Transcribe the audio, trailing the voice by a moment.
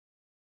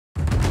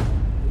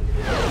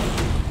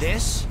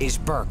This is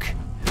Berk.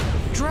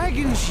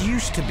 Dragons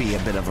used to be a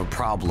bit of a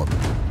problem,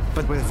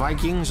 but with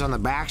Vikings on the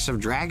backs of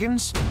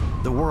dragons,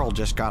 the world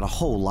just got a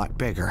whole lot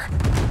bigger.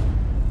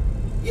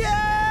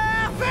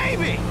 Yeah,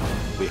 baby!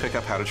 We pick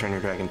up How to Train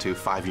Your Dragon 2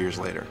 5 years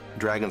later.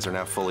 Dragons are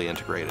now fully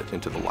integrated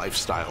into the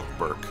lifestyle of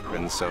Berk,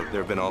 and so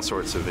there have been all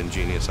sorts of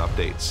ingenious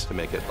updates to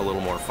make it a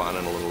little more fun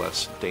and a little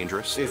less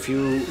dangerous. If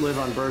you live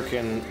on Berk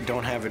and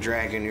don't have a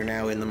dragon, you're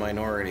now in the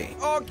minority.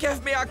 Oh,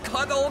 give me a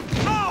cuddle!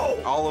 Oh!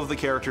 All of the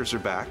characters are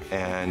back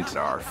and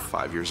are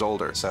 5 years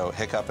older. So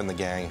Hiccup and the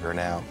gang are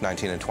now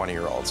 19 and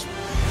 20-year-olds.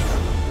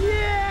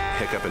 Yeah!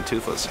 Hiccup and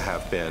Toothless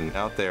have been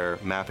out there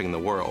mapping the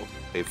world.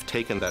 They've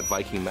taken that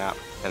Viking map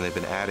and they've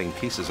been adding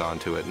pieces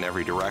onto it in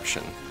every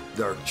direction.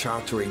 They're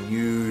chartering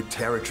new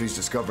territories,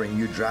 discovering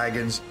new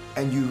dragons,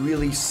 and you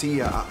really see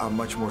a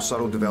much more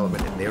subtle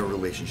development in their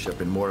relationship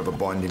and more of a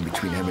bonding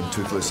between him and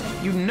Toothless.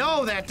 You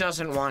know that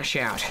doesn't wash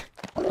out.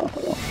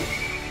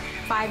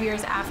 5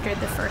 years after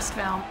the first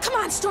film. Come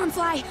on,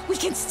 Stormfly! We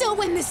can still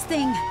win this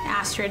thing!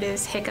 Astrid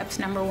is Hiccup's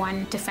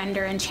 #1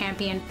 defender and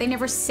champion. They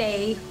never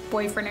say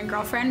boyfriend and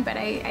girlfriend, but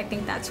I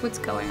think that's what's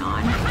going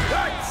on.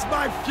 That's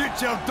my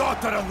future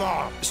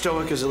daughter-in-law!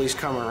 Stoic has at least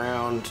come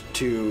around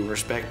to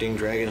respecting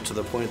dragons to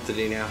the point that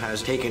he now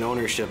has taken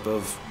ownership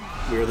of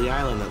We're the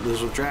island that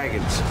lives with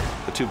dragons.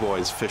 The two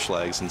boys,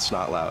 Fishlegs and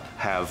Snoutlout,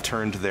 have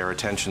turned their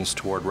attentions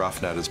toward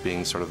Roughnet as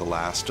being sort of the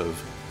last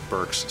of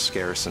Berk's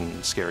scarce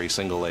and scary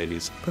single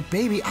ladies. But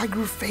baby, I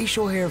grew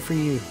facial hair for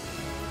you.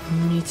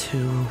 Me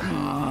too.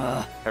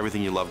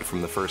 Everything you loved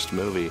from the first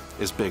movie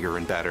is bigger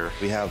and better.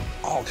 We have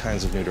all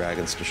kinds of new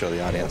dragons to show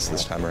the audience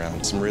this time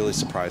around. Some really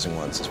surprising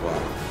ones as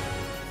well.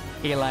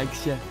 He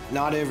likes you.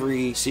 Not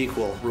every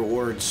sequel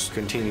rewards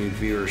continued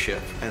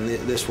viewership, and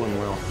this one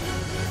will.